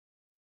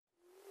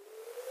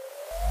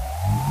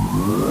Hey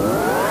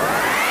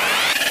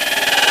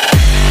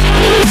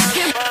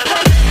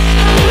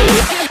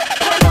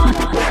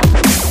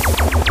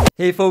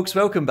folks,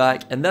 welcome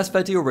back. In this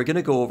video we're going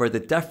to go over the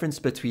difference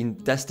between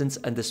distance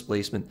and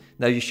displacement.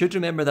 Now you should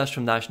remember this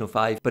from National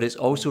 5, but it's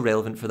also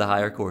relevant for the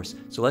higher course.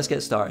 So let's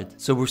get started.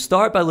 So we'll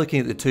start by looking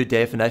at the two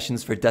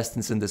definitions for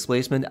distance and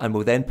displacement, and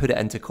we'll then put it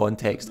into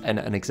context in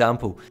an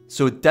example.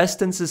 So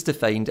distance is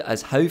defined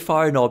as how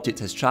far an object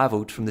has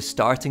travelled from the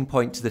starting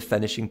point to the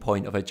finishing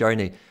point of a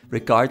journey,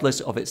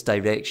 regardless of its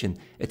direction.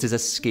 It is a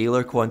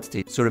scalar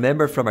quantity. So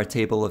remember from our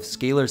table of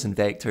scalars and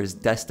vectors,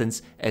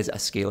 distance is a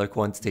scalar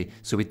quantity,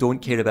 so we don't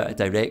care about a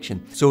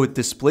direction. So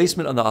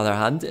displacement, on the other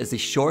hand, is the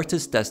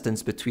shortest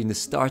distance between the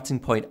starting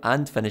point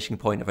and finishing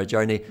point of a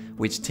journey,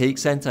 which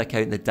takes into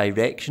account the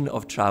direction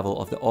of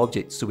travel of the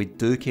object. So we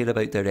do care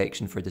about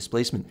direction for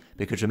displacement,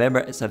 because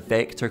remember, it's a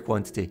vector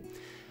quantity.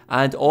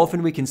 And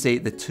often we can say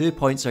the 2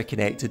 points are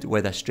connected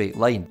with a straight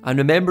line. And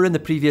remember in the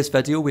previous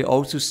video we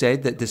also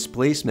said that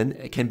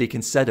displacement can be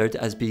considered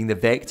as being the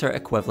vector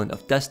equivalent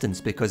of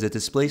distance, because a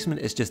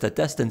displacement is just a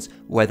distance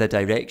with a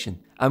direction.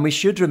 And we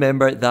should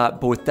remember that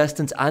both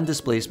distance and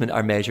displacement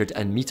are measured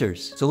in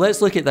meters. So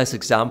let's look at this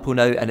example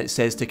now, and it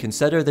says to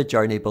consider the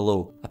journey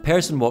below. A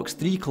person walks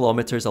 3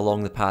 kilometers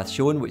along the path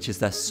shown, which is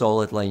this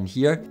solid line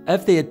here.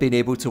 If they had been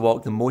able to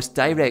walk the most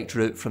direct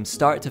route from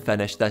start to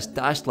finish, this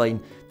dashed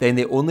line, then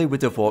they only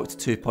would have walked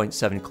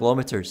 2.7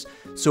 kilometers.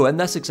 So in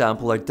this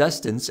example, our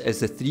distance is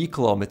the 3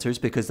 kilometers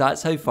because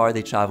that's how far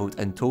they travelled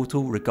in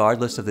total,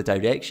 regardless of the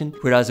direction.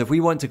 Whereas if we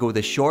want to go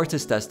the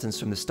shortest distance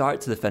from the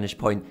start to the finish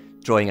point,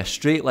 drawing a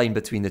straight line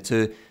between the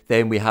two,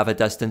 then we have a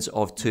distance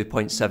of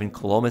 2.7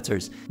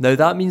 kilometers. Now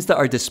that means that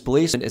our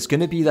displacement is going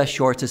to be the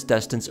shortest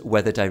distance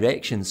with a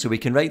direction, so we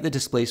can write the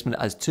displacement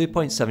as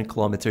 2.7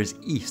 kilometers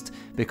east,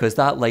 because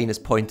that line is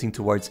pointing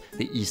towards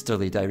the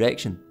easterly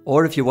direction.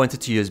 Or if you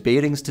wanted to use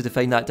bearings to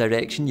define that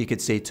direction, you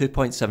could say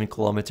 2.7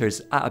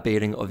 kilometers at a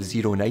bearing of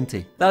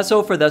 0.90. That's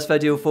all for this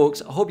video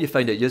folks. I hope you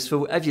found it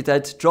useful. If you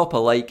did, drop a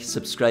like,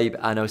 subscribe,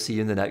 and I'll see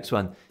you in the next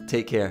one.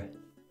 Take care.